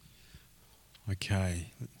Okay,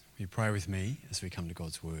 will you pray with me as we come to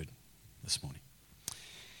God's word this morning?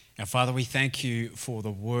 Our Father, we thank you for the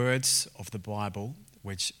words of the Bible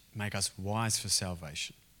which make us wise for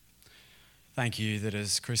salvation. Thank you that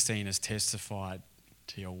as Christine has testified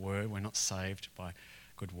to your word, we're not saved by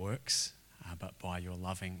good works, but by your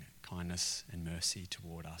loving kindness and mercy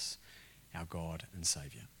toward us, our God and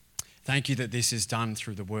Saviour. Thank you that this is done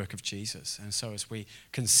through the work of Jesus. And so as we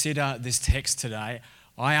consider this text today,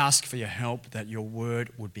 I ask for your help that your word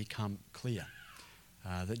would become clear,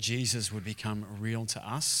 that Jesus would become real to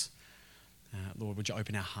us. Lord, would you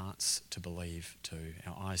open our hearts to believe, to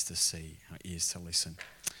our eyes to see, our ears to listen.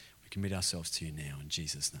 We commit ourselves to you now in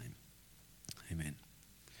Jesus' name. Amen.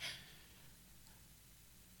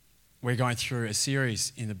 We're going through a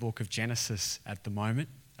series in the book of Genesis at the moment,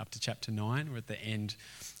 up to chapter 9. We're at the end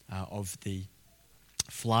of the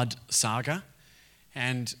flood saga.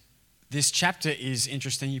 And this chapter is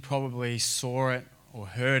interesting. You probably saw it or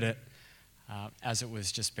heard it as it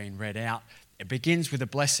was just being read out. It begins with a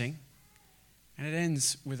blessing and it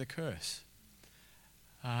ends with a curse.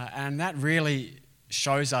 And that really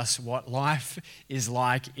shows us what life is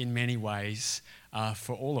like in many ways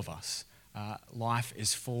for all of us. Life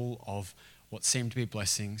is full of what seem to be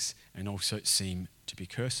blessings and also seem to be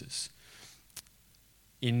curses.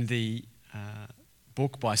 In the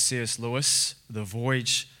book by C.S. Lewis, The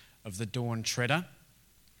Voyage of the Dawn Treader,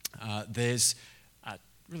 there's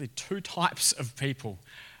really two types of people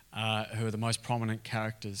who are the most prominent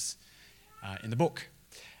characters in the book.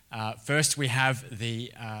 First, we have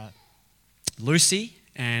the Lucy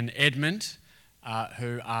and Edmund,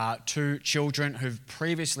 who are two children who've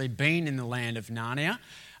previously been in the land of Narnia,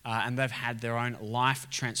 and they've had their own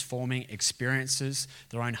life-transforming experiences,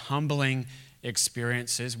 their own humbling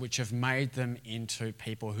experiences, which have made them into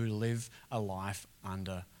people who live a life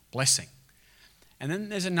under blessing. And then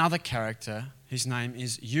there's another character, his name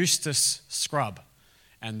is Eustace Scrubb,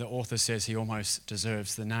 and the author says he almost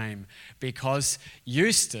deserves the name because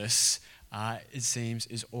Eustace, it seems,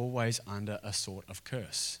 is always under a sort of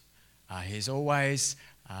curse. He's always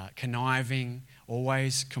conniving,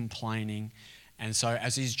 always complaining. And so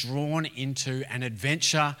as he's drawn into an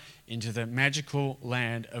adventure into the magical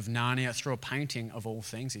land of Narnia through a painting of all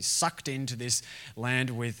things, he's sucked into this land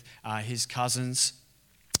with his cousins,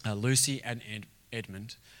 Lucy and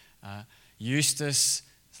Edmund. Eustace's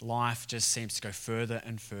life just seems to go further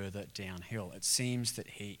and further downhill. It seems that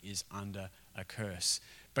he is under a curse.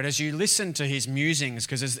 But as you listen to his musings,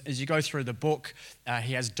 because as you go through the book,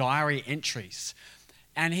 he has diary entries.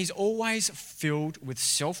 And he's always filled with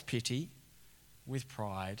self-pity, with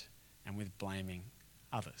pride, and with blaming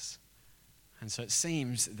others. And so it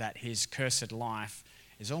seems that his cursed life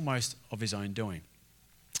is almost of his own doing.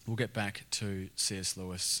 We'll get back to C.S.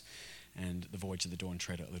 Lewis and The Voyage of the Dawn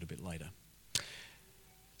Treader a little bit later.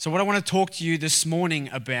 So what I want to talk to you this morning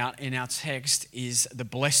about in our text is the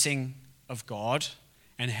blessing of God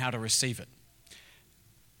and how to receive it.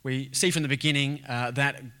 We see from the beginning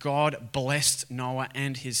that God blessed Noah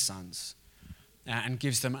and his sons and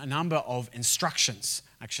gives them a number of instructions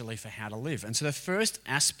actually for how to live. And so the first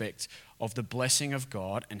aspect of the blessing of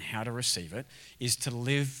God and how to receive it is to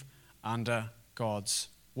live under God's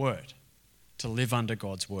word. To live under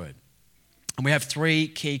God's word. And we have three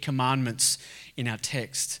key commandments in our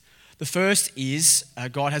text. The first is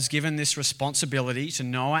God has given this responsibility to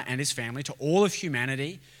Noah and his family, to all of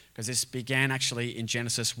humanity, because this began actually in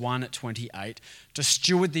Genesis 1:28, to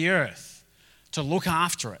steward the earth, to look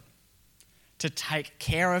after it, to take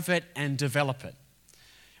care of it and develop it.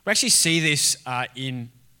 We actually see this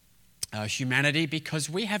in humanity because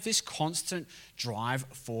we have this constant drive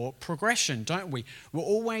for progression, don't we? We're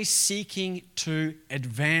always seeking to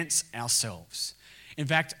advance ourselves. In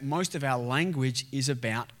fact, most of our language is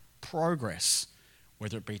about progress,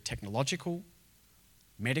 whether it be technological,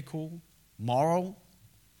 medical, moral,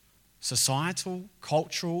 societal,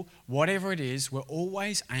 cultural, whatever it is, we're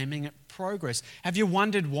always aiming at progress. Have you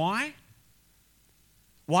wondered why?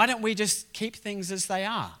 Why don't we just keep things as they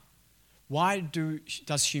are? Why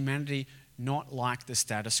does humanity not like the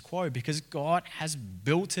status quo? Because God has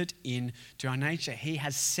built it into our nature. He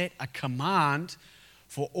has set a command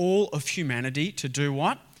for all of humanity to do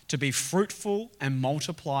what? To be fruitful and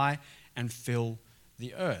multiply and fill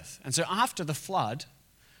the earth. And so after the flood,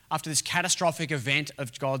 after this catastrophic event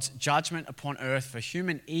of God's judgment upon earth for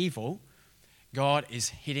human evil, God is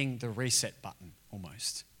hitting the reset button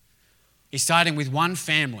almost. He's starting with one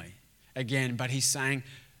family again, but he's saying,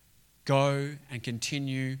 go and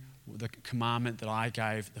continue the commandment that I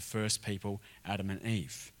gave the first people, Adam and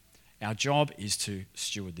Eve. Our job is to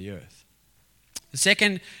steward the earth. The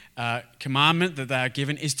second commandment that they are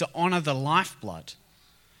given is to honour the lifeblood.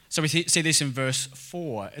 So we see this in verse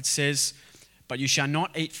 4. It says, "But you shall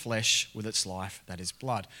not eat flesh with its life, that is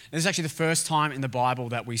blood." And this is actually the first time in the Bible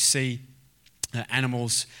that we see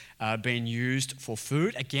animals being used for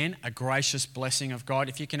food. Again, a gracious blessing of God.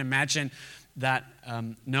 If you can imagine that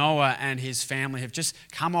Noah and his family have just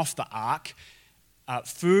come off the ark,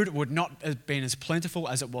 food would not have been as plentiful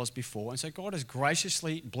as it was before. And so God is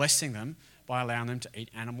graciously blessing them by allowing them to eat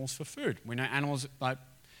animals for food. We know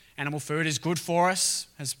animal food is good for us,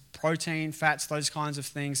 has protein, fats, those kinds of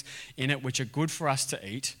things in it which are good for us to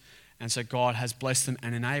eat. And so God has blessed them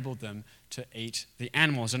and enabled them to eat the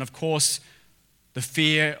animals. And of course, the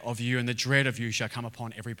fear of you and the dread of you shall come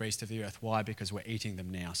upon every beast of the earth. Why? Because we're eating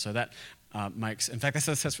them now. So that makes, in fact,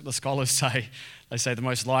 that's what the scholars say. They say the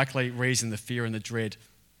most likely reason the fear and the dread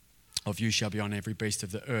of you shall be on every beast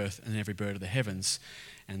of the earth and every bird of the heavens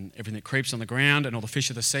and everything that creeps on the ground and all the fish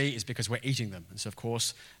of the sea is because we're eating them. And so, of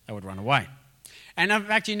course, they would run away. And in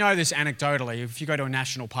fact, you know this anecdotally. If you go to a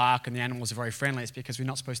national park and the animals are very friendly, it's because we're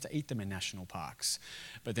not supposed to eat them in national parks.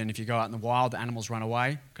 But then if you go out in the wild, the animals run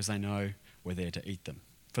away because they know we're there to eat them,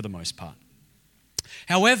 for the most part.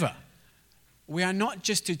 However, we are not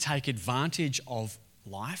just to take advantage of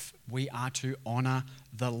life, we are to honour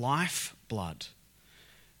the lifeblood.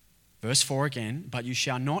 Verse 4 again, "But you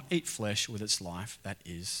shall not eat flesh with its life, that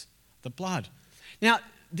is the blood." Now,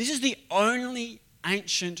 this is the only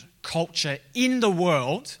ancient culture in the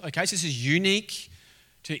world, okay, so this is unique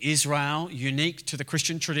to Israel, unique to the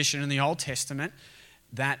Christian tradition in the Old Testament,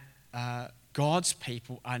 that God's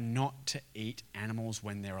people are not to eat animals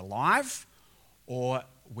when they're alive or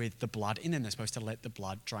with the blood in them. They're supposed to let the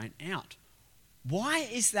blood drain out. Why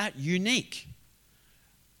is that unique?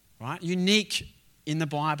 Right? Unique in the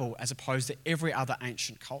Bible as opposed to every other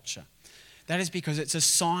ancient culture. That is because it's a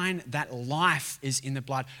sign that life is in the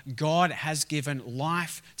blood. God has given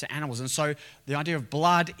life to animals. And so the idea of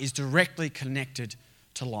blood is directly connected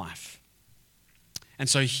to life. And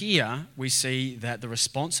so here we see that the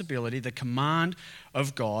responsibility, the command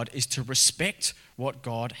of God is to respect what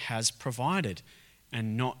God has provided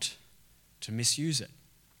and not to misuse it.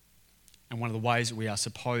 And one of the ways we are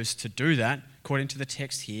supposed to do that, according to the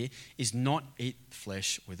text here, is not eat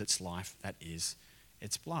flesh with its life, that is,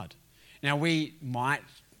 its blood. Now we might,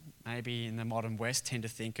 maybe in the modern West, tend to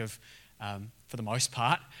think of, for the most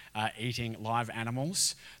part, eating live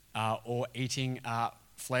animals or eating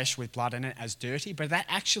flesh with blood in it as dirty, but that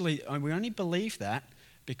actually, we only believe that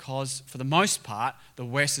because, for the most part, the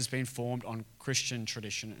West has been formed on Christian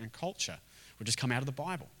tradition and culture, which has come out of the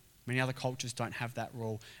Bible. Many other cultures don't have that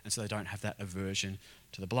rule, and so they don't have that aversion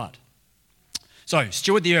to the blood. So,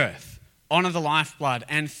 steward the earth, honour the lifeblood,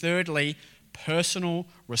 and thirdly, personal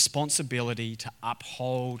responsibility to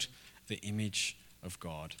uphold the image of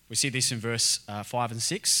God. We see this in verse 5 and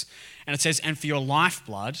 6, and it says, "And for your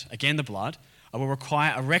lifeblood," again the blood, "I will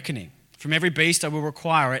require a reckoning. From every beast I will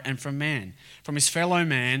require it, and from man. From his fellow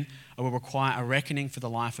man I will require a reckoning for the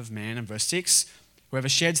life of man." And verse 6, "Whoever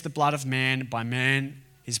sheds the blood of man, by man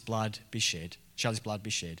his blood be shed, shall his blood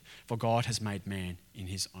be shed, for God has made man in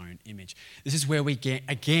his own image." This is where we get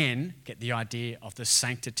the idea of the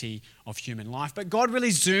sanctity of human life. But God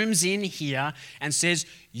really zooms in here and says,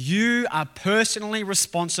 you are personally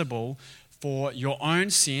responsible for your own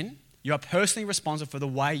sin. You are personally responsible for the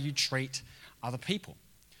way you treat other people.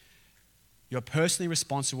 You're personally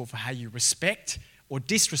responsible for how you respect or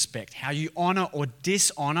disrespect, how you honour or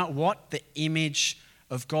dishonour what? The image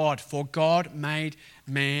of God. For God made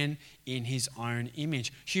man in his own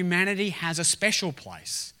image. Humanity has a special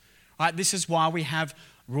place. Right? This is why we have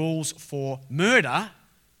rules for murder,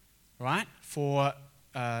 right? For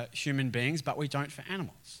human beings, but we don't for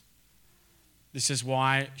animals. This is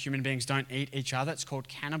why human beings don't eat each other. It's called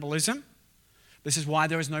cannibalism. This is why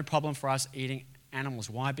there is no problem for us eating animals.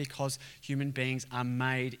 Why? Because human beings are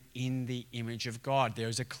made in the image of God. There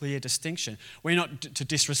is a clear distinction. We're not to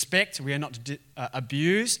disrespect, we are not to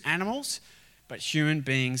abuse animals, but human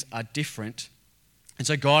beings are different. And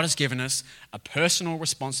so God has given us a personal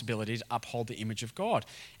responsibility to uphold the image of God.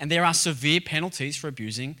 And there are severe penalties for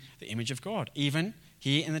abusing the image of God. Even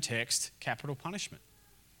here in the text, capital punishment.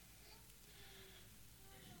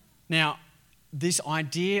 Now, this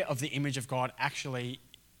idea of the image of God actually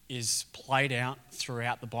is played out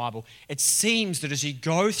throughout the Bible. It seems that as you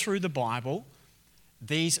go through the Bible,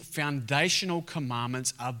 these foundational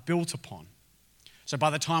commandments are built upon. So by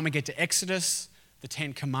the time we get to Exodus, the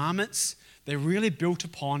 10 Commandments, they're really built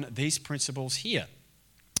upon these principles here.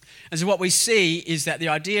 And so what we see is that the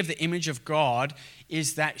idea of the image of God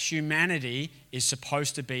is that humanity is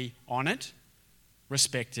supposed to be honoured,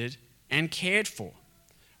 respected, and cared for.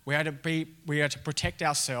 We are to protect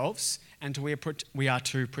ourselves, and we are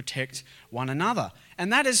to protect one another.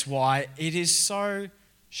 And that is why it is so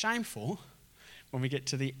shameful when we get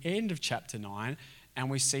to the end of chapter 9 and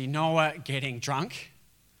we see Noah getting drunk.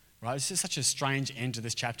 Right? This is such a strange end to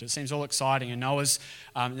this chapter. It seems all exciting. And Noah's,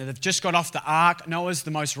 they've just got off the ark. Noah's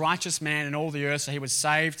the most righteous man in all the earth, so he was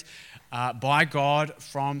saved by God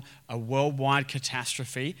from a worldwide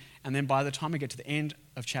catastrophe. And then by the time we get to the end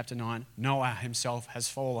of chapter 9, Noah himself has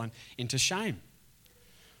fallen into shame.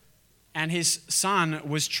 And his son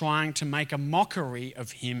was trying to make a mockery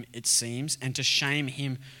of him, it seems, and to shame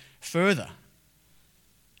him further.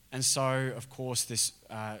 And so, of course, this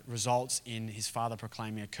results in his father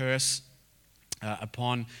proclaiming a curse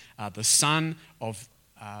upon the son of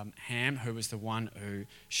Ham, who was the one who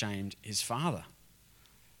shamed his father.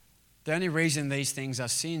 The only reason these things are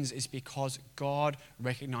sins is because God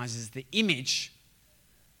recognizes the image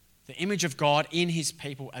of God in his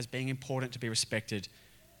people as being important to be respected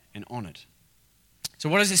and honored. So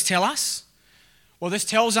what does this tell us? Well, this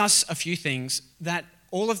tells us a few things, that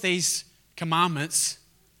all of these commandments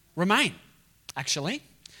remain, actually.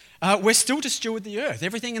 We're still to steward the earth.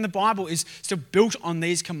 Everything in the Bible is still built on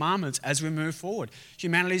these commandments as we move forward.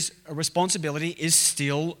 Humanity's responsibility is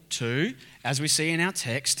still to, as we see in our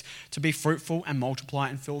text, to be fruitful and multiply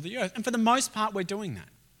and fill the earth. And for the most part, we're doing that.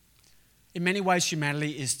 In many ways,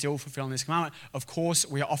 humanity is still fulfilling this commandment. Of course,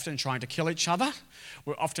 we are often trying to kill each other.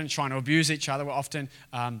 We're often trying to abuse each other. We're often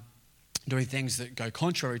doing things that go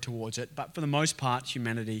contrary towards it. But for the most part,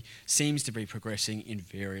 humanity seems to be progressing in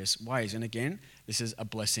various ways. And again, this is a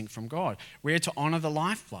blessing from God. We're to honour the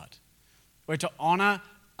lifeblood. We're to honour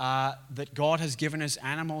that God has given us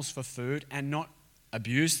animals for food and not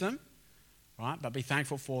abuse them, right? But be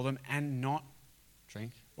thankful for them and not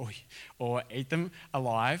drink or eat them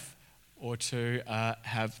alive, or to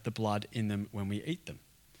have the blood in them when we eat them.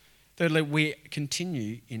 Thirdly, we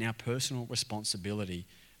continue in our personal responsibility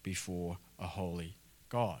before a holy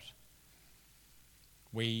God.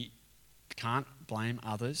 We can't blame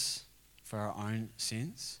others for our own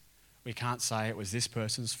sins. We can't say it was this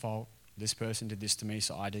person's fault, this person did this to me,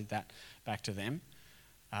 so I did that back to them.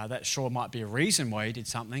 That sure might be a reason why you did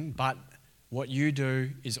something, but what you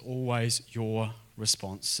do is always your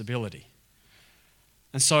responsibility.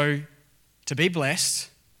 And so, to be blessed,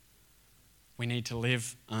 we need to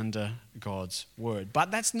live under God's word. But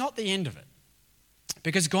that's not the end of it.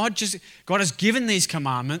 Because God has given these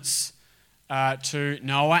commandments to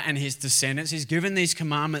Noah and his descendants. He's given these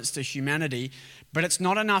commandments to humanity, but it's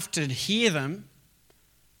not enough to hear them.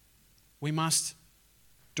 We must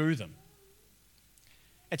do them.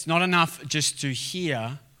 It's not enough just to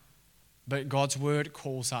hear, but God's word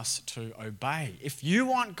calls us to obey. If you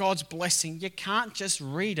want God's blessing, you can't just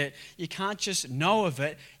read it. You can't just know of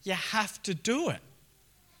it. You have to do it.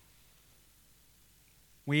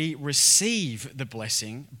 We receive the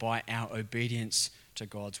blessing by our obedience to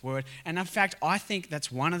God's word. And in fact, I think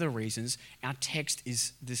that's one of the reasons our text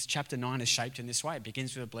is, this chapter 9 is shaped in this way. It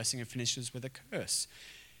begins with a blessing and finishes with a curse.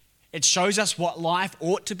 It shows us what life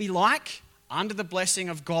ought to be like under the blessing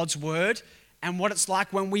of God's word, and what it's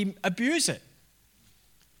like when we abuse it,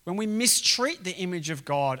 when we mistreat the image of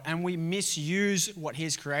God and we misuse what He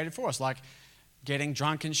has created for us, like getting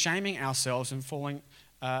drunk and shaming ourselves and falling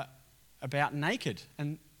about naked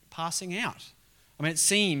and passing out. I mean, it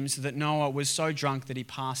seems that Noah was so drunk that he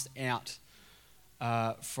passed out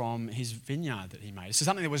from his vineyard that he made. So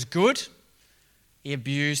something that was good, he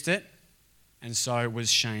abused it, and so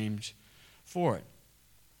was shamed for it.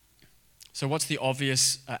 So what's the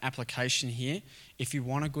obvious application here? If you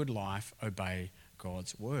want a good life, obey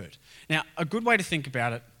God's word. Now, a good way to think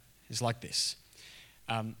about it is like this.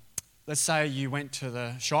 Let's say you went to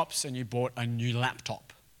the shops and you bought a new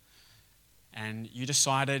laptop. And you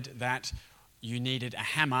decided that you needed a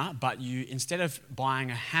hammer, but you, instead of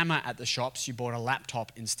buying a hammer at the shops, you bought a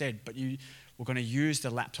laptop instead. But you were going to use the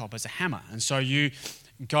laptop as a hammer. And so you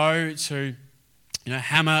go to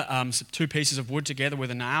hammer two pieces of wood together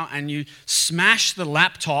with a nail, and you smash the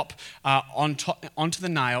laptop onto the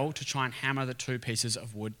nail to try and hammer the two pieces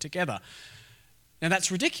of wood together. Now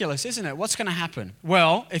that's ridiculous, isn't it? What's going to happen?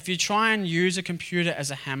 Well, if you try and use a computer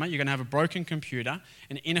as a hammer, you're going to have a broken computer,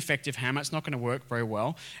 an ineffective hammer. It's not going to work very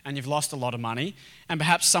well, and you've lost a lot of money. And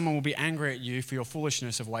perhaps someone will be angry at you for your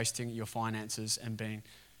foolishness of wasting your finances and being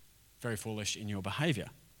very foolish in your behaviour.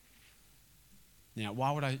 Now,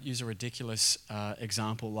 why would I use a ridiculous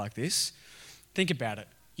example like this? Think about it.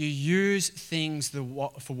 You use things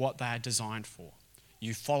for what they are designed for.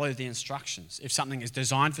 You follow the instructions. If something is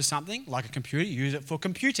designed for something, like a computer, you use it for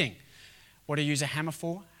computing. What do you use a hammer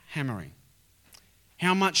for? Hammering.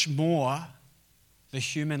 how much more the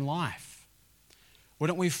human life?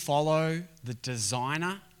 Wouldn't we follow the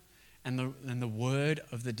designer and the word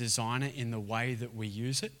of the designer in the way that we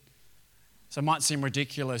use it? So it might seem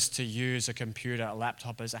ridiculous to use a computer, a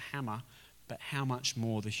laptop as a hammer, but how much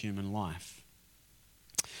more the human life?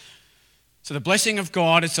 So the blessing of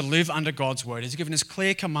God is to live under God's word. He's given us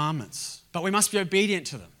clear commandments, but we must be obedient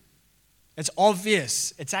to them. It's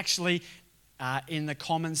obvious. It's actually in the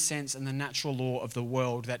common sense and the natural law of the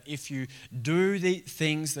world that if you do the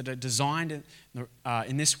things that are designed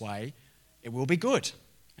in this way, it will be good.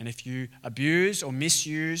 And if you abuse or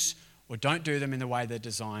misuse or don't do them in the way they're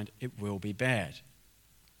designed, it will be bad.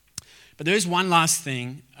 But there is one last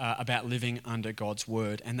thing about living under God's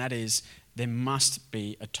word, and that is there must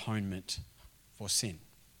be atonement for sin.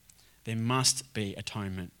 There must be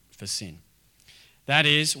atonement for sin. That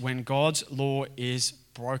is, when God's law is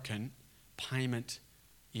broken, payment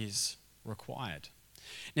is required.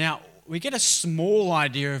 Now, we get a small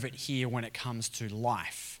idea of it here when it comes to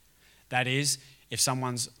life. That is,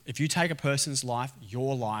 if you take a person's life,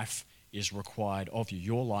 your life is required of you.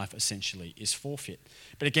 Your life essentially is forfeit.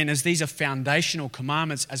 But again, as these are foundational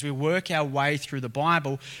commandments, as we work our way through the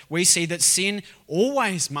Bible, we see that sin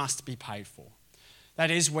always must be paid for. That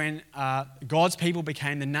is, when God's people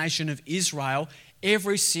became the nation of Israel,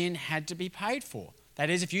 every sin had to be paid for. That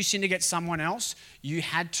is, if you sinned against someone else, you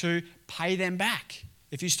had to pay them back.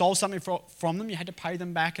 If you stole something from them, you had to pay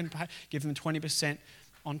them back and give them 20%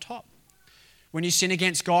 on top. When you sin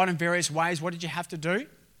against God in various ways, what did you have to do?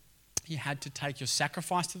 You had to take your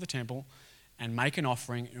sacrifice to the temple and make an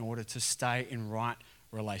offering in order to stay in right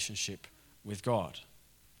relationship with God.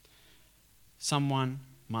 Someone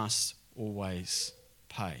must always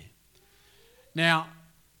pay. Now,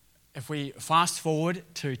 if we fast forward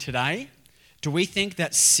to today, do we think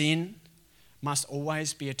that sin must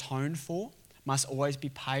always be atoned for, must always be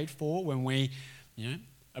paid for when we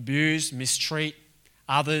abuse, mistreat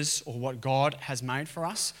others or what God has made for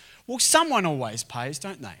us? Well, someone always pays,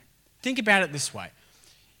 don't they? Think about it this way.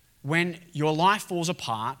 When your life falls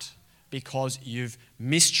apart because you've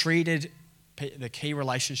mistreated the key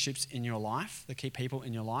relationships in your life, the key people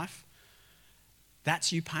in your life,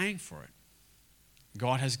 that's you paying for it.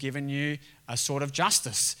 God has given you a sort of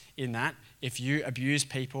justice in that. If you abuse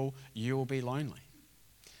people, you will be lonely.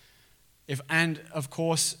 And of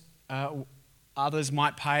course, others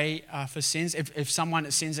might pay for sins. If someone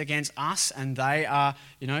sins against us and they are,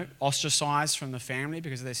 ostracized from the family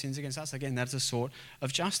because of their sins against us, again, that's a sort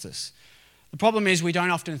of justice. The problem is we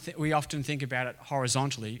often think about it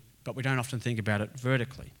horizontally, but we don't often think about it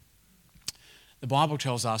vertically. The Bible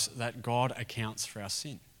tells us that God accounts for our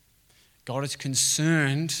sin. God is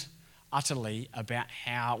concerned utterly about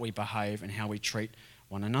how we behave and how we treat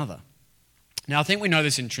one another. Now, I think we know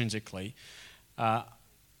this intrinsically.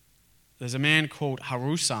 There's a man called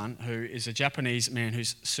Haru-san who is a Japanese man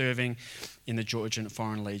who's serving in the Georgian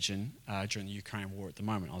Foreign Legion during the Ukraine war at the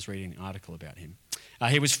moment. I was reading an article about him.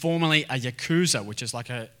 He was formerly a Yakuza, which is like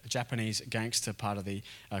a Japanese gangster part of the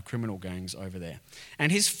criminal gangs over there.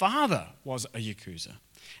 And his father was a Yakuza.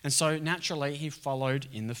 And so naturally he followed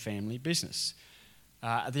in the family business.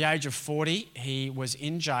 At the age of 40, he was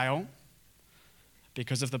in jail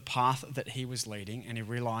because of the path that he was leading, and he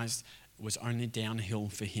realised it was only downhill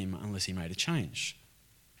for him unless he made a change.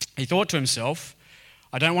 He thought to himself,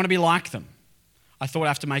 I don't want to be like them. I thought I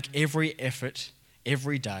have to make every effort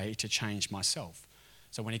every day to change myself.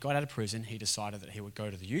 So when he got out of prison, he decided that he would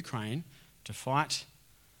go to the Ukraine to fight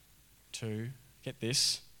to, get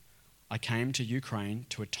this, I came to Ukraine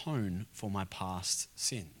to atone for my past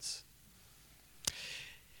sins.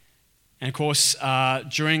 And of course,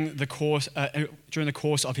 during the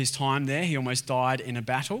course of his time there, he almost died in a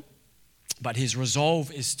battle, but his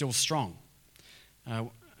resolve is still strong.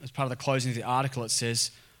 As part of the closing of the article, it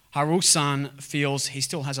says, Haru-san feels he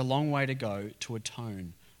still has a long way to go to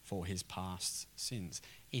atone for his past sins.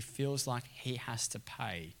 He feels like he has to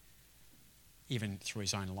pay, even through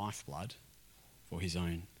his own lifeblood, for his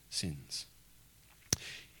own sins.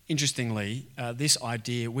 Interestingly, this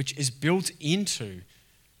idea, which is built into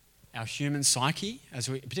our human psyche,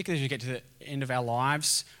 particularly as we get to the end of our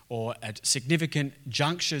lives or at significant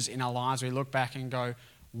junctures in our lives, we look back and go,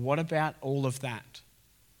 what about all of that?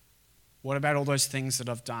 What about all those things that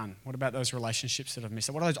I've done? What about those relationships that I've missed?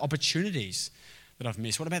 What are those opportunities that I've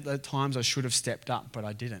missed? What about the times I should have stepped up but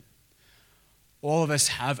I didn't? All of us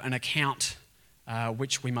have an account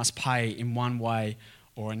which we must pay in one way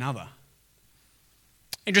or another.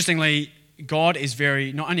 Interestingly, God is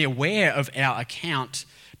very not only aware of our account,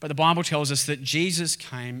 but the Bible tells us that Jesus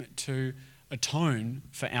came to atone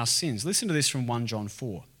for our sins. Listen to this from 1 John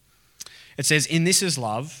 4. It says, "In this is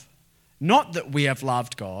love, not that we have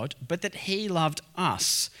loved God, but that he loved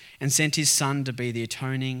us and sent his Son to be the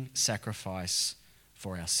atoning sacrifice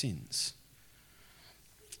for our sins."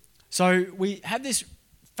 So we have this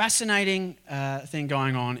fascinating thing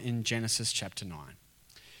going on in Genesis chapter 9.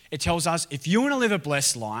 It tells us if you want to live a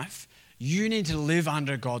blessed life, you need to live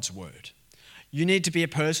under God's word. You need to be a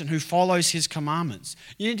person who follows his commandments.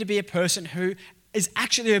 You need to be a person who is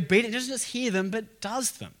actually obedient, doesn't just hear them, but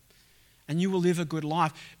does them. And you will live a good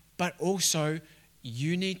life. But also,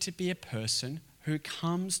 you need to be a person who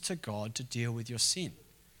comes to God to deal with your sin.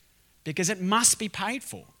 Because it must be paid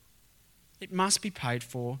for. It must be paid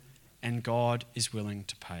for, and God is willing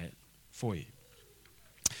to pay it for you.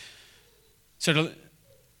 So to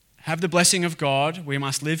have the blessing of God, we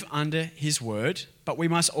must live under his word, but we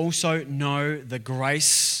must also know the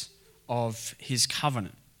grace of his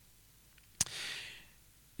covenant.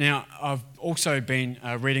 Now, I've also been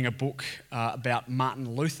reading a book about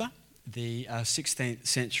Martin Luther, the 16th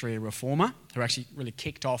century reformer, who actually really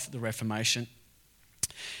kicked off the Reformation.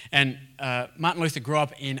 And Martin Luther grew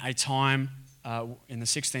up in a time in the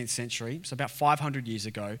 16th century, so about 500 years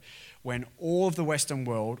ago, when all of the Western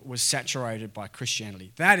world was saturated by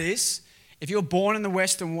Christianity. That is, if you were born in the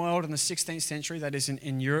Western world in the 16th century, that is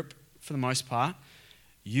in Europe for the most part,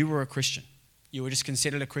 you were a Christian. You were just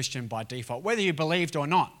considered a Christian by default, whether you believed or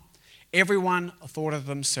not. Everyone thought of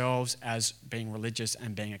themselves as being religious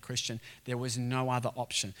and being a Christian. There was no other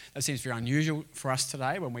option. That seems very unusual for us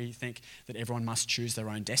today when we think that everyone must choose their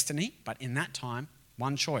own destiny. But in that time,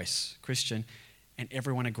 one choice, Christian, and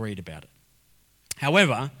everyone agreed about it.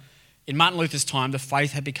 However, in Martin Luther's time, the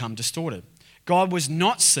faith had become distorted. God was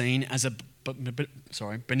not seen as a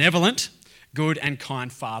benevolent, good and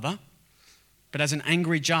kind father, but as an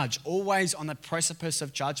angry judge, always on the precipice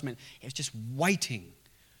of judgment. He was just waiting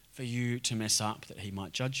for you to mess up that he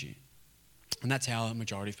might judge you. And that's how a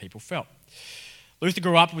majority of people felt. Luther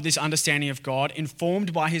grew up with this understanding of God,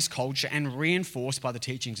 informed by his culture and reinforced by the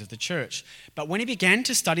teachings of the church. But when he began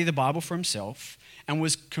to study the Bible for himself and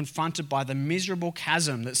was confronted by the miserable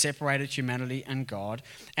chasm that separated humanity and God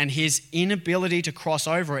and his inability to cross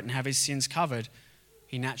over it and have his sins covered,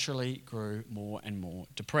 he naturally grew more and more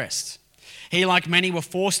depressed. He, like many, were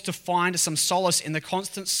forced to find some solace in the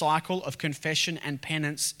constant cycle of confession and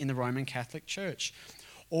penance in the Roman Catholic Church,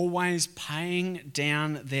 always paying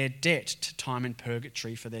down their debt to time in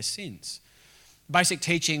purgatory for their sins. Basic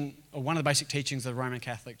teaching, or one of the basic teachings of the Roman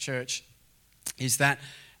Catholic Church, is that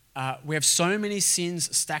we have so many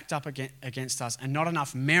sins stacked up against us and not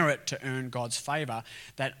enough merit to earn God's favour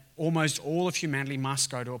that almost all of humanity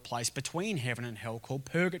must go to a place between heaven and hell called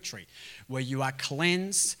purgatory, where you are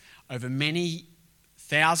cleansed over many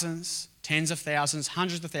thousands, tens of thousands,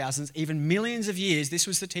 hundreds of thousands, even millions of years. This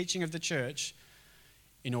was the teaching of the church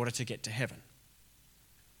in order to get to heaven.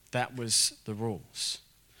 That was the rules.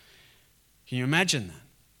 Can you imagine that?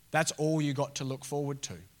 That's all you got to look forward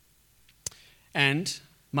to. And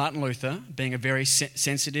Martin Luther, being a very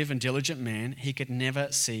sensitive and diligent man, he could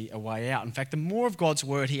never see a way out. In fact, the more of God's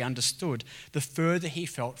word he understood, the further he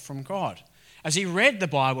felt from God. As he read the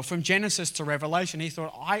Bible from Genesis to Revelation, he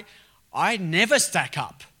thought, I never stack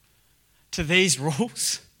up to these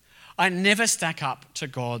rules. I never stack up to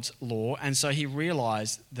God's law. And so he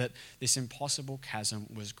realized that this impossible chasm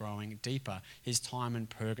was growing deeper. His time in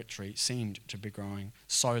purgatory seemed to be growing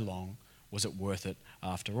so long. Was it worth it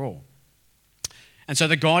after all? And so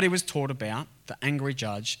the God he was taught about, the angry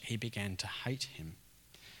judge, he began to hate him.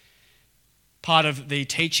 Part of the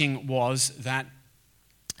teaching was that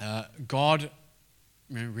God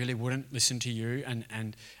really wouldn't listen to you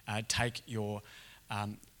and take your,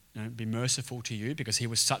 be merciful to you because he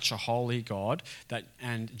was such a holy God.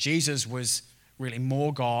 And Jesus was really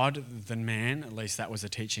more God than man, at least that was the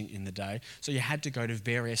teaching in the day. So you had to go to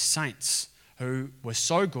various saints who were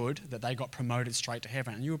so good that they got promoted straight to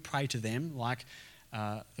heaven. And you would pray to them like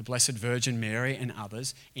the Blessed Virgin Mary and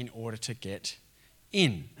others in order to get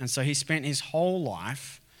in. And so he spent his whole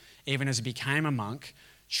life, even as he became a monk,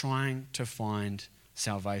 trying to find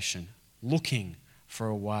salvation, looking for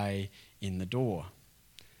a way in the door.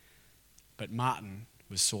 But Martin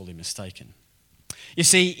was sorely mistaken. You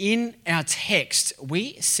see, in our text,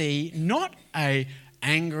 we see not an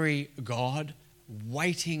angry God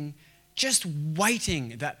just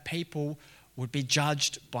waiting that people would be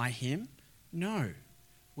judged by him. No,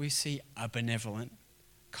 we see a benevolent,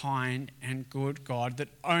 kind and good God that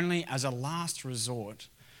only as a last resort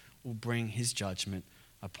will bring his judgment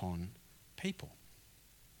upon people.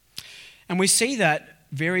 And we see that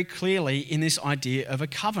very clearly in this idea of a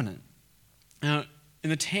covenant. Now, In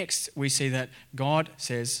the text, we see that God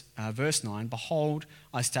says, verse 9, "Behold,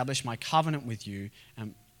 I establish my covenant with you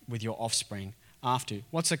and with your offspring after you."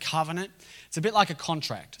 What's a covenant? It's a bit like a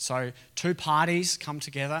contract. So two parties come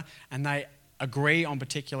together and they agree on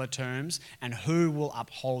particular terms and who will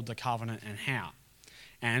uphold the covenant and how.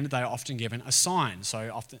 And they are often given a sign.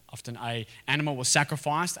 So often an animal was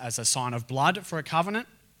sacrificed as a sign of blood for a covenant.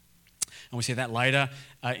 And we see that later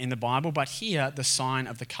in the Bible. But here, the sign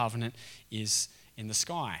of the covenant is in the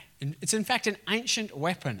sky. And it's in fact an ancient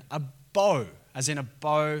weapon, a bow, as in a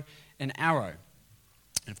bow and arrow.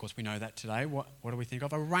 And of course, we know that today. What do we think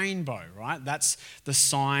of? A rainbow, right? That's the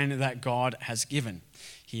sign that God has given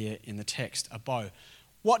here in the text, a bow.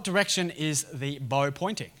 What direction is the bow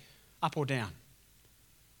pointing? Up or down?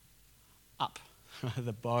 Up.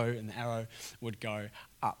 The bow and the arrow would go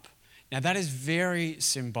up. Now that is very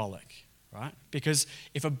symbolic, right? Because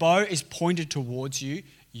if a bow is pointed towards you,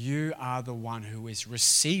 you are the one who is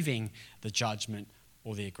receiving the judgment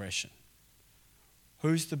or the aggression.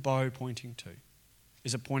 Who's the bow pointing to?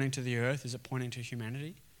 Is it pointing to the earth? Is it pointing to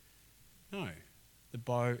humanity? No. The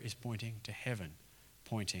bow is pointing to heaven,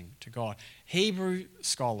 pointing to God. Hebrew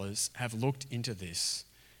scholars have looked into this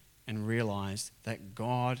and realized that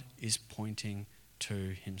God is pointing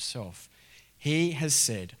to himself. He has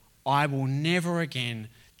said, "I will never again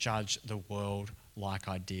judge the world like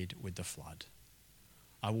I did with the flood.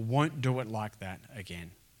 I won't do it like that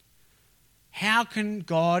again." How can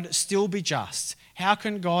God still be just? How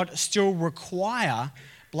can God still require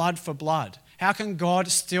blood for blood? How can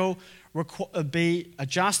God still be a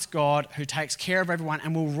just God who takes care of everyone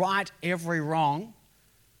and will right every wrong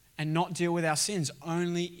and not deal with our sins?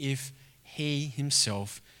 Only if he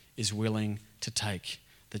himself is willing to take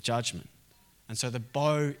the judgment. And so the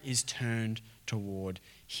bow is turned toward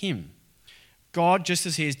him. God, just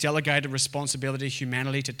as he has delegated responsibility to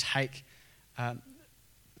humanity to take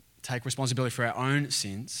responsibility for our own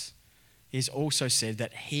sins, he's also said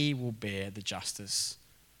that he will bear the justice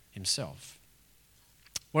himself.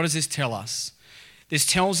 What does this tell us? This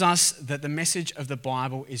tells us that the message of the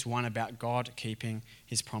Bible is one about God keeping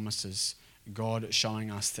his promises, God showing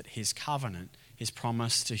us that his covenant, his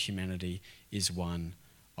promise to humanity, is one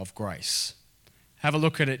of grace. Have a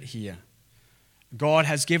look at it here. God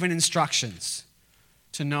has given instructions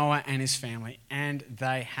to Noah and his family, and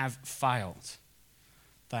they have failed.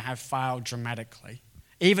 They have failed dramatically.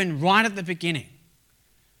 Even right at the beginning,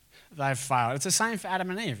 they've failed. It's the same for Adam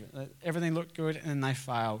and Eve. Everything looked good and they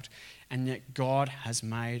failed. And yet God has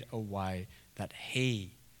made a way that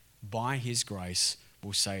he, by his grace,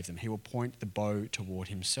 will save them. He will point the bow toward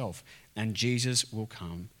himself, and Jesus will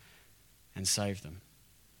come and save them.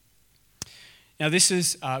 Now this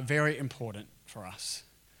is very important for us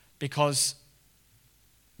because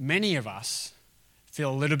many of us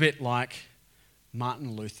feel a little bit like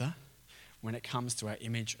Martin Luther when it comes to our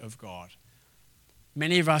image of God.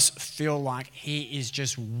 Many of us feel like he is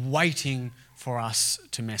just waiting for us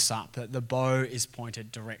to mess up, that the bow is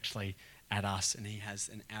pointed directly at us and he has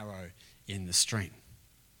an arrow in the string.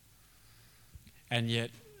 And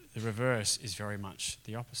yet the reverse is very much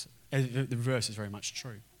the opposite. The reverse is very much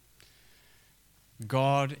true.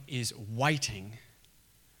 God is waiting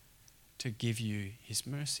to give you his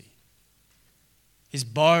mercy. His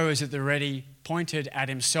bow is at the ready, pointed at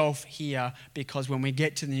himself here, because when we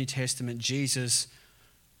get to the New Testament, Jesus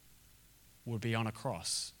would be on a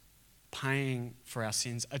cross, paying for our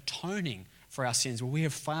sins, atoning for our sins. Where we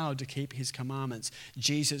have failed to keep his commandments,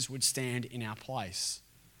 Jesus would stand in our place.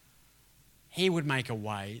 He would make a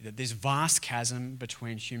way that this vast chasm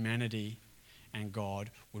between humanity and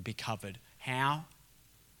God would be covered. How?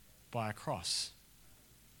 By a cross.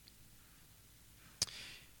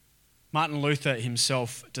 Martin Luther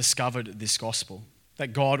himself discovered this gospel,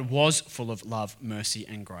 that God was full of love, mercy,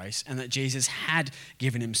 and grace, and that Jesus had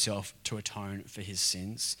given himself to atone for his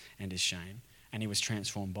sins and his shame, and he was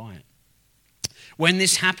transformed by it. When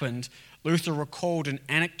this happened, Luther recalled an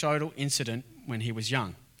anecdotal incident when he was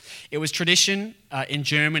young. It was tradition in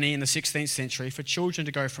Germany in the 16th century for children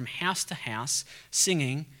to go from house to house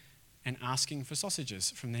singing and asking for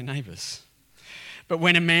sausages from their neighbours. But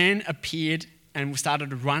when a man appeared and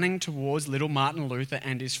started running towards little Martin Luther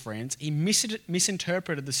and his friends, he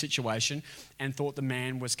misinterpreted the situation and thought the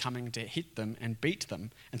man was coming to hit them and beat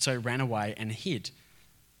them, and so ran away and hid.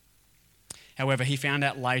 However, he found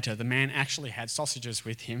out later the man actually had sausages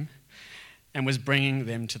with him and was bringing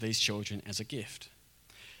them to these children as a gift.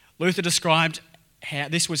 Luther described how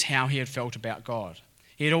this was how he had felt about God.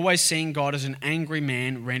 He had always seen God as an angry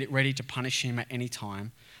man ready to punish him at any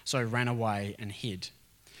time, so he ran away and hid.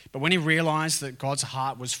 But when he realised that God's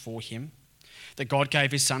heart was for him, that God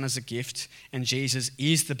gave his son as a gift, and Jesus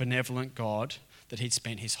is the benevolent God that he'd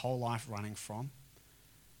spent his whole life running from,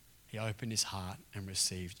 he opened his heart and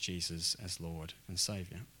received Jesus as Lord and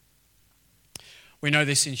Saviour. We know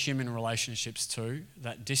this in human relationships too,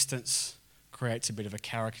 that distance creates a bit of a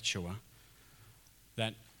caricature,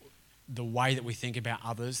 that the way that we think about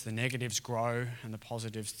others, the negatives grow and the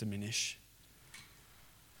positives diminish.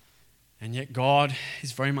 And yet God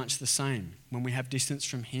is very much the same. When we have distance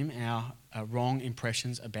from him, our wrong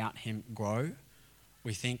impressions about him grow.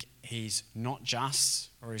 We think he's not just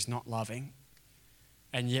or he's not loving.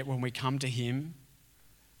 And yet when we come to him,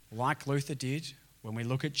 like Luther did, when we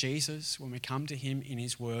look at Jesus, when we come to him in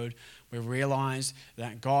his word, we realise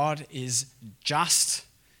that God is just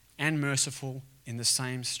and merciful in the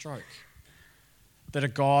same stroke. That a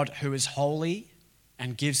God who is holy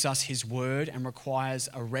and gives us his word and requires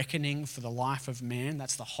a reckoning for the life of man,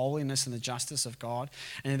 that's the holiness and the justice of God,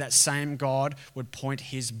 and that same God would point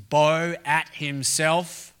his bow at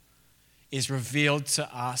himself, is revealed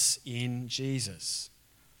to us in Jesus.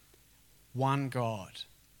 One God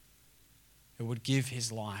who would give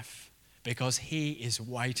his life because he is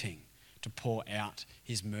waiting to pour out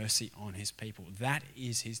his mercy on his people. That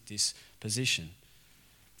is his disposition.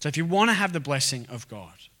 So if you want to have the blessing of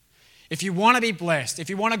God, if you want to be blessed, if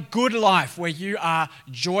you want a good life where you are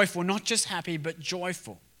joyful, not just happy, but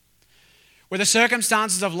joyful, where the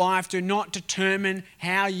circumstances of life do not determine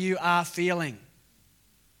how you are feeling,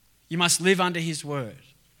 you must live under his word.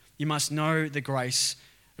 You must know the grace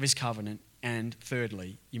of his covenant. And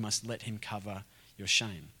thirdly, you must let him cover your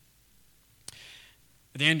shame.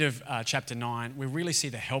 At the end of chapter 9, we really see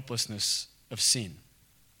the helplessness of sin.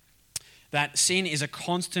 That sin is a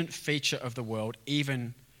constant feature of the world,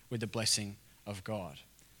 even with the blessing of God.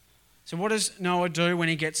 So what does Noah do when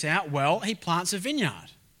he gets out? Well, he plants a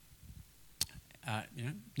vineyard.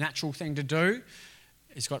 Natural thing to do.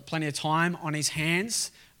 He's got plenty of time on his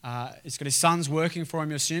hands. He's got his sons working for him,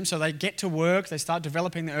 you assume. So they get to work, they start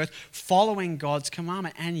developing the earth, following God's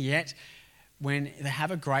commandment. And yet, when they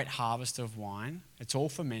have a great harvest of wine, it's all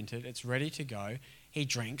fermented, it's ready to go, he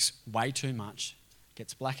drinks way too much,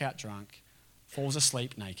 gets blackout drunk, falls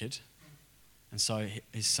asleep naked, and so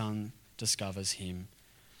his son discovers him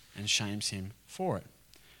and shames him for it.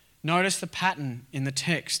 Notice the pattern in the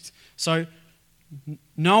text. So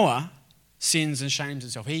Noah sins and shames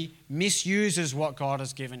himself. He misuses what God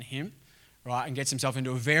has given him, right, and gets himself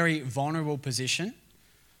into a very vulnerable position.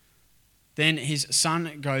 Then his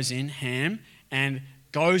son goes in, Ham, and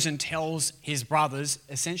goes and tells his brothers,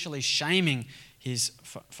 essentially shaming his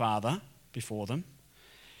father before them.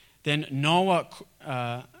 Then Noah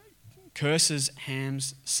curses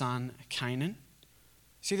Ham's son Canaan.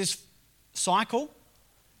 See this cycle?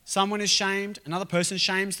 Someone is shamed, another person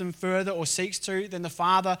shames them further or seeks to, then the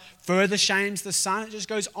father further shames the son. It just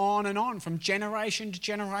goes on from generation to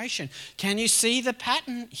generation. Can you see the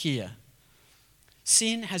pattern here?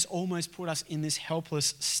 Sin has almost put us in this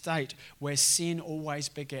helpless state where sin always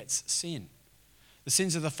begets sin. The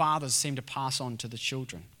sins of the fathers seem to pass on to the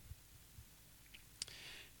children.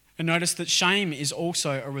 And notice that shame is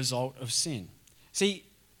also a result of sin. See,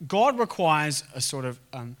 God requires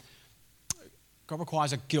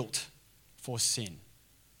a guilt for sin.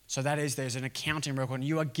 So that is, there's an accounting record, and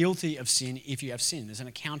you are guilty of sin if you have sinned. There's an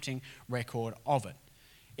accounting record of it.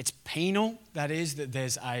 It's penal, that is, that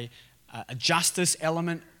there's a justice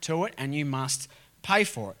element to it, and you must pay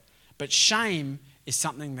for it. But shame is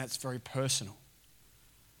something that's very personal.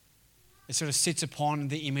 It sort of sits upon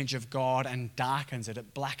the image of God and darkens it,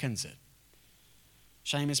 it blackens it.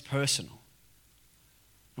 Shame is personal.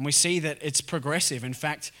 And we see that it's progressive. In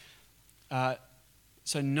fact,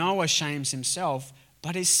 so Noah shames himself,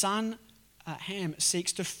 but his son Ham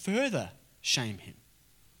seeks to further shame him.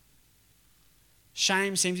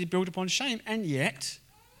 Shame seems to be built upon shame, and yet,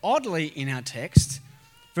 oddly in our text,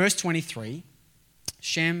 verse 23,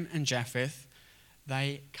 Shem and Japheth,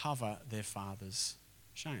 they cover their father's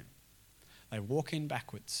shame. They walk in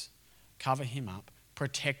backwards, cover him up,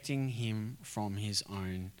 protecting him from his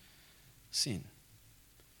own sin.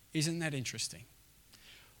 Isn't that interesting?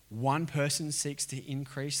 One person seeks to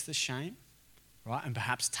increase the shame, right, and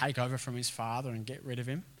perhaps take over from his father and get rid of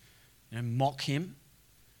him, mock him,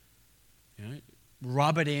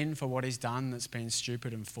 rub it in for what he's done that's been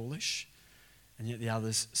stupid and foolish, and yet the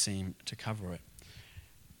others seem to cover it.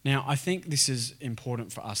 Now, I think this is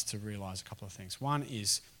important for us to realise a couple of things. One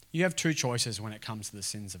is, you have two choices when it comes to the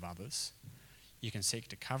sins of others. You can seek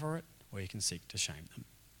to cover it, or you can seek to shame them.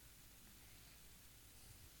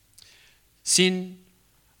 Sin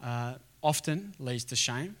often leads to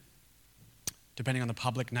shame, depending on the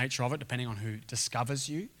public nature of it, depending on who discovers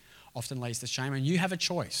you. often leads to shame, and you have a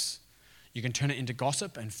choice. You can turn it into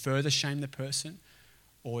gossip and further shame the person,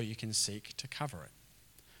 or you can seek to cover it.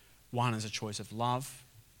 One is a choice of love,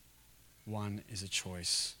 one is a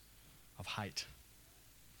choice of hate.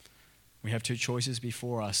 We have two choices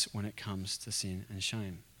before us when it comes to sin and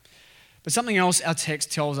shame. But something else our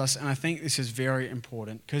text tells us, and I think this is very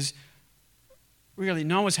important, because really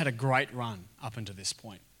Noah's had a great run up until this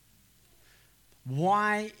point.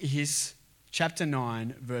 Why is chapter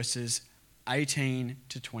 9, verses 18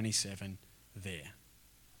 to 27 there?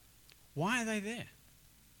 Why are they there?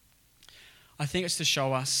 I think it's to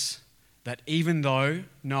show us that even though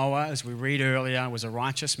Noah, as we read earlier, was a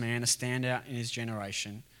righteous man, a standout in his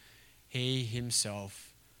generation, he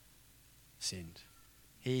himself sinned.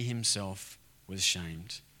 He himself was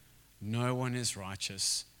shamed. No one is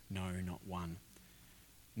righteous, no, not one.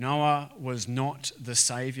 Noah was not the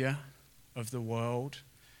saviour of the world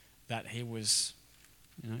that he was,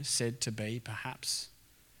 said to be, perhaps.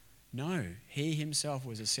 No, he himself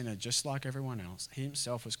was a sinner just like everyone else. He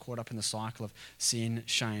himself was caught up in the cycle of sin,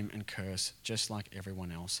 shame, and curse just like everyone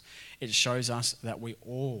else. It shows us that we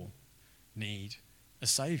all need a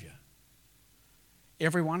saviour.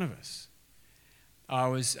 Every one of us. I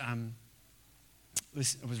was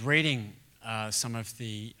reading some of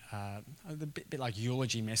the bit like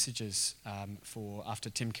eulogy messages for after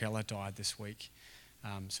Tim Keller died this week.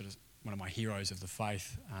 Sort of one of my heroes of the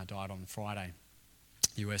faith died on Friday,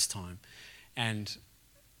 US time, and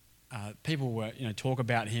people were talk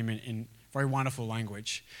about him in very wonderful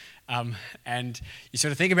language, and you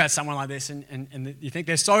sort of think about someone like this, and you think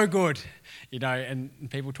they're so good, and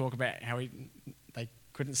people talk about how they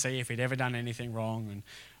couldn't see if he'd ever done anything wrong and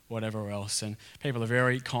whatever else, and people are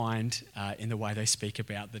very kind in the way they speak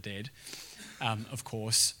about the dead, of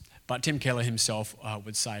course, but Tim Keller himself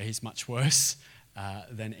would say he's much worse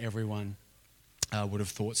than everyone would have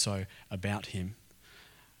thought so about him.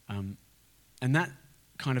 And that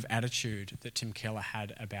kind of attitude that Tim Keller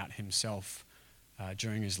had about himself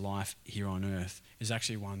during his life here on earth is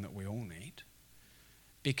actually one that we all need.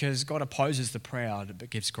 Because God opposes the proud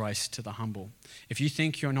but gives grace to the humble. If you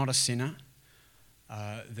think you're not a sinner,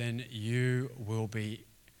 then you will be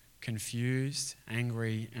confused,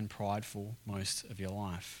 angry, and prideful most of your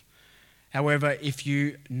life. However, if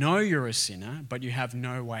you know you're a sinner but you have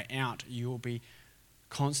no way out, you will be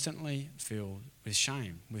constantly filled with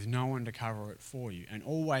shame, with no one to cover it for you, and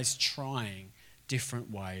always trying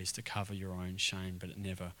different ways to cover your own shame, but it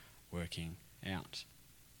never working out.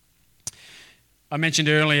 I mentioned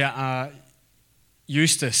earlier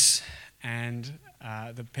Eustace and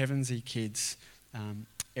the Pevensey kids,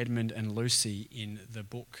 Edmund and Lucy, in the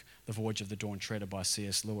book The Voyage of the Dawn Treader by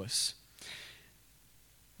C.S. Lewis.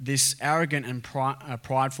 This arrogant and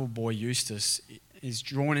prideful boy Eustace is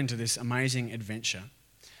drawn into this amazing adventure.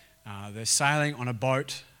 They're sailing on a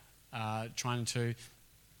boat, trying to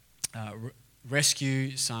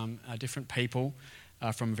rescue some different people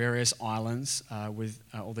from various islands with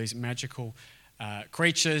all these magical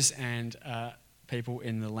creatures and people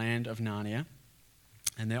in the land of Narnia.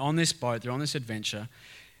 And they're on this boat, they're on this adventure,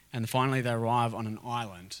 and finally they arrive on an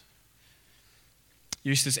island.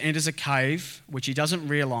 Eustace enters a cave, which he doesn't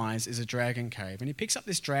realise is a dragon cave, and he picks up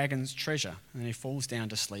this dragon's treasure, and then he falls down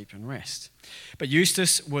to sleep and rest. But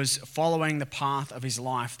Eustace was following the path of his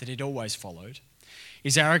life that he'd always followed.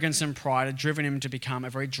 His arrogance and pride had driven him to become a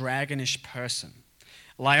very dragonish person,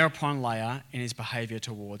 layer upon layer in his behaviour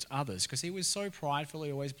towards others, because he was so prideful,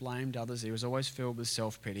 he always blamed others, he was always filled with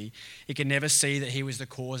self-pity. He could never see that he was the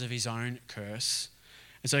cause of his own curse.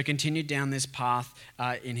 And so he continued down this path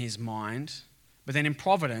in his mind. But then in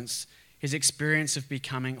Providence, his experience of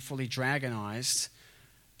becoming fully dragonized,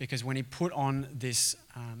 because when he put on this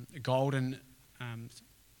golden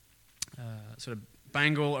sort of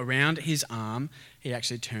bangle around his arm, he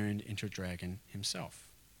actually turned into a dragon himself.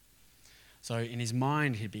 So in his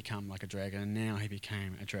mind, he'd become like a dragon, and now he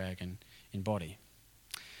became a dragon in body.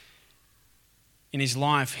 In his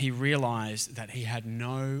life, he realized that he had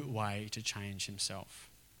no way to change himself.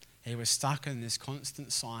 He was stuck in this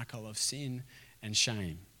constant cycle of sin and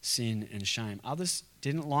shame, sin and shame. Others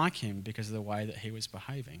didn't like him because of the way that he was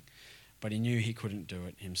behaving, but he knew he couldn't do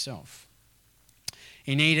it himself.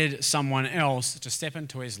 He needed someone else to step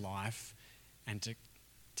into his life and to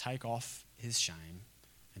take off his shame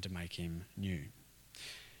and to make him new.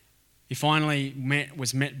 He finally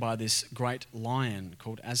was met by this great lion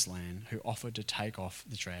called Aslan, who offered to take off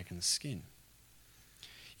the dragon's skin.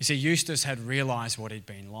 You see, Eustace had realised what he'd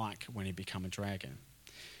been like when he'd become a dragon.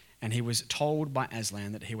 And he was told by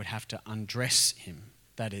Aslan that he would have to undress him.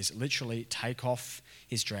 That is, literally take off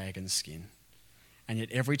his dragon skin. And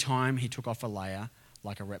yet every time he took off a layer,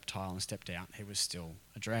 like a reptile and stepped out, he was still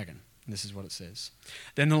a dragon. And this is what it says.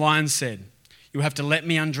 Then the lion said, "You have to let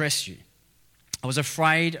me undress you." I was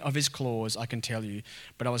afraid of his claws, I can tell you,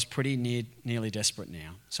 but I was pretty nearly desperate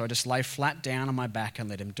now. So I just lay flat down on my back and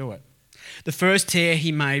let him do it. The first tear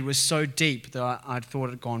he made was so deep that I thought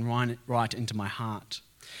it had gone right into my heart.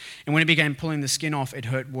 And when he began pulling the skin off, it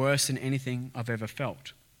hurt worse than anything I've ever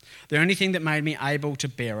felt. The only thing that made me able to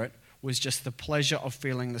bear it was just the pleasure of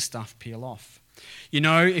feeling the stuff peel off. You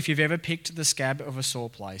know, if you've ever picked the scab of a sore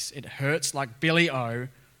place, it hurts like Billy O,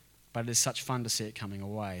 but it is such fun to see it coming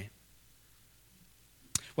away.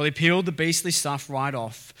 Well, he peeled the beastly stuff right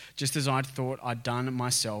off, just as I'd thought I'd done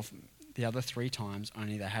myself the other 3 times,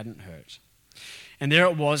 only they hadn't hurt. And there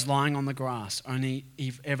it was lying on the grass, only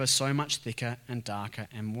ever so much thicker and darker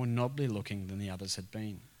and more knobbly looking than the others had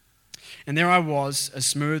been. And there I was, as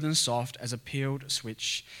smooth and soft as a peeled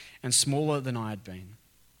switch, and smaller than I had been.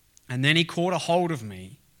 And then he caught a hold of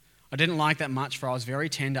me. I didn't like that much, for I was very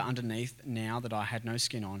tender underneath now that I had no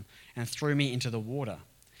skin on, and threw me into the water.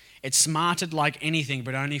 It smarted like anything,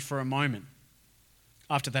 but only for a moment.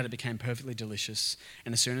 After that, it became perfectly delicious,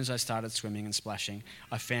 and as soon as I started swimming and splashing,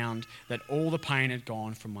 I found that all the pain had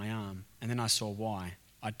gone from my arm, and then I saw why.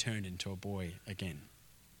 I'd turned into a boy again.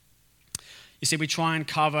 You see, we try and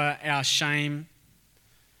cover our shame,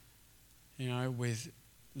 with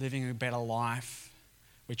living a better life.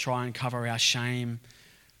 We try and cover our shame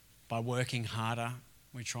by working harder.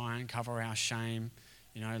 We try and cover our shame,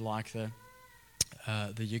 like the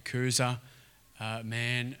Yakuza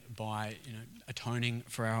man by atoning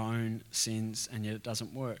for our own sins, and yet it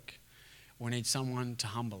doesn't work. We need someone to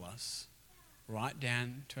humble us right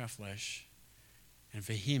down to our flesh, and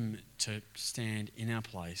for him to stand in our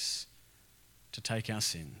place, to take our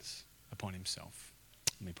sins upon himself.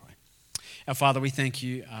 Let me pray. Our Father, we thank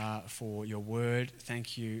you for your word.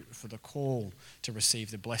 Thank you for the call to receive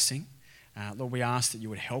the blessing. Lord, we ask that you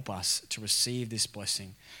would help us to receive this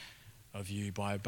blessing of you by obeying